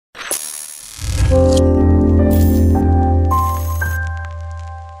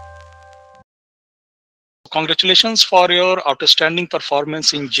Congratulations for your outstanding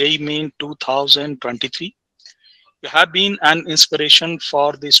performance in JEE Main 2023. You have been an inspiration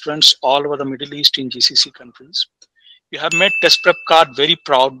for the students all over the Middle East in GCC countries. You have made TestprepKart very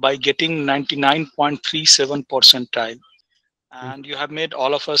proud by getting 99.37 percentile. And you have made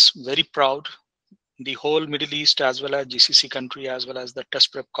all of us very proud, the whole Middle East as well as GCC country, as well as the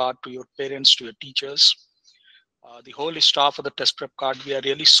TestprepKart, to your parents, to your teachers, the whole staff of the TestprepKart. We are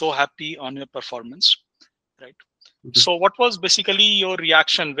really so happy on your performance. Right. So what was basically your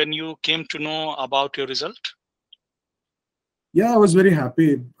reaction when you came to know about your result? Yeah, I was very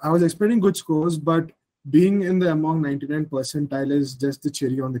happy. I was expecting good scores, but being in the among 99 percentile is just the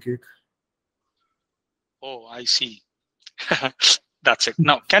cherry on the cake. Oh, I see. That's it.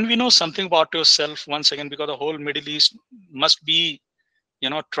 Now, can we know something about yourself once again, because the whole Middle East must be,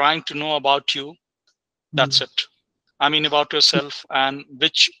 trying to know about you. That's it. I mean, about yourself and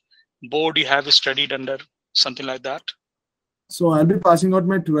which board you have studied under. Something like that. So I'll be passing out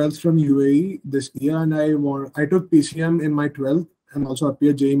my 12th from UAE this year, and I took PCM in my 12th and also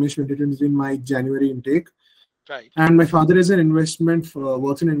appeared JEE Main 2023 in my January intake. Right. And my father is an works in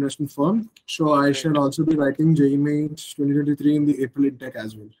an investment firm, so I shall also be writing JEE Main 2023 in the April intake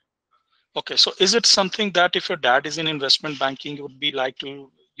as well. Okay, so is it something that if your dad is in investment banking, you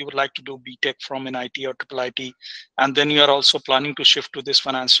would like to do BTech from NIT or Triple IT, and then you are also planning to shift to this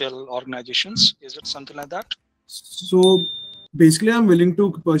financial organizations? Is it something like that? So basically, I'm willing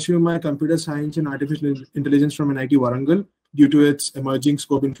to pursue my computer science and artificial intelligence from NIT Warangal due to its emerging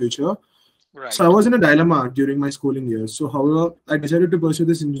scope in future. Right. So I was in a dilemma during my schooling years. So however, I decided to pursue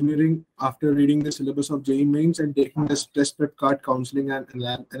this engineering after reading the syllabus of JEE Mains and taking this TestprepKart counseling and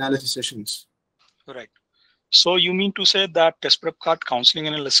analysis sessions. Right. So you mean to say that TestprepKart counseling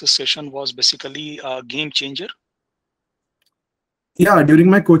and analysis session was basically a game changer? Yeah, during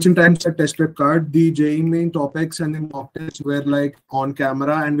my coaching times at TestprepKart, the JEE Main topics and the mock tests were like on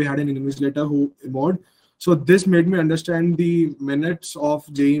camera, and we had an invigilator who mode. So this made me understand the minutes of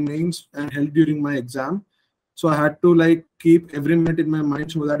JEE Mains and help during my exam. So I had to keep every minute in my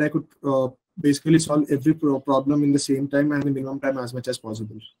mind so that I could basically solve every problem in the same time and the minimum time as much as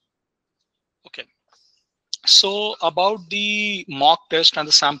possible. Okay. So about the mock test and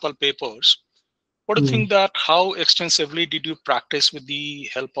the sample papers, what do you think that how extensively did you practice with the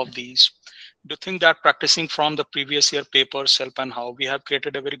help of these? Do you think that practicing from the previous year papers help, and how we have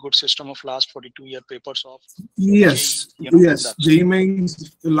created a very good system of last 42-year papers of? Yes, yes. JEE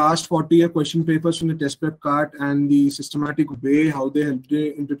Main's last 40-year question papers from the TestprepKart and the systematic way how they helped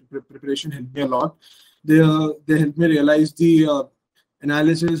me into preparation helped me a lot. They helped me realize the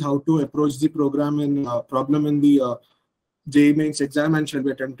analysis, how to approach the problem in the JEE Mains exam and shall be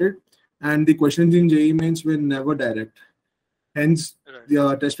attempted. And the questions in JEE Mains were never direct. Hence, the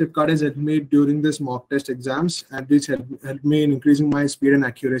TestprepKart has helped me during this mock test exams, and which helped me in increasing my speed and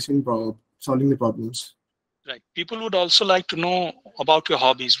accuracy in solving the problems. Right. People would also like to know about your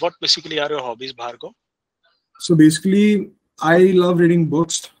hobbies. What basically are your hobbies, Bhargav? So basically, I love reading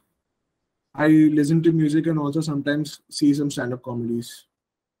books. I listen to music and also sometimes see some stand-up comedies.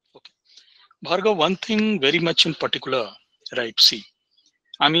 Okay. Bhargav, one thing very much in particular, right? See,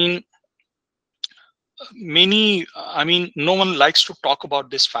 I mean, no one likes to talk about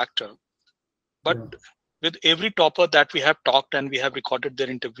this factor, but with every topper that we have talked and we have recorded their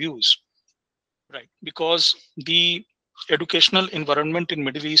interviews, right? Because the educational environment in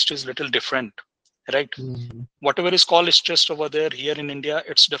Middle East is little different, right? Whatever is called stress over there, here in India,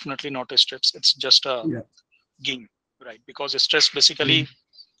 it's definitely not a stress. It's just a game, right? Because stress basically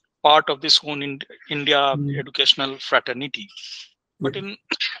part of this whole India educational fraternity, but in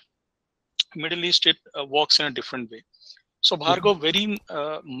Middle East, it works in a different way. So Bhargav, very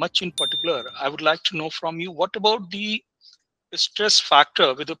much in particular, I would like to know from you, what about the stress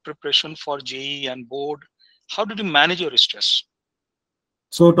factor with the preparation for JEE and board? How did you manage your stress?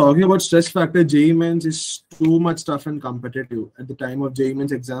 So talking about stress factor, JEE Mains is too much tough and competitive. At the time of JEE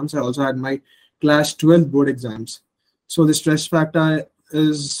Mains exams, I also had my class 12 board exams. So the stress factor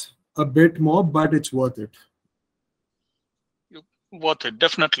is a bit more, but it's worth it. Worth it,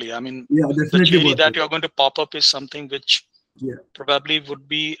 definitely. I mean, definitely the cherry that you're going to pop up is something which probably would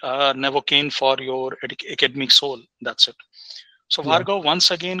be Novocaine for your academic soul. That's it. So Bhargav, once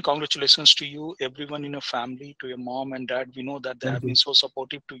again, congratulations to you, everyone in your family, to your mom and dad. We know that they have been so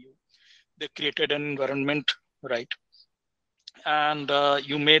supportive to you. They created an environment, right? And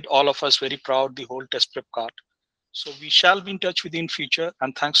you made all of us very proud, the whole TestprepKart. So we shall be in touch with you in future.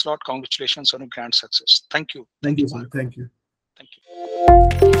 And thanks a lot. Congratulations on a grand success. Thank you. Thank you, sir. Thank you. Thank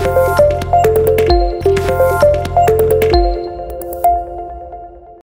you.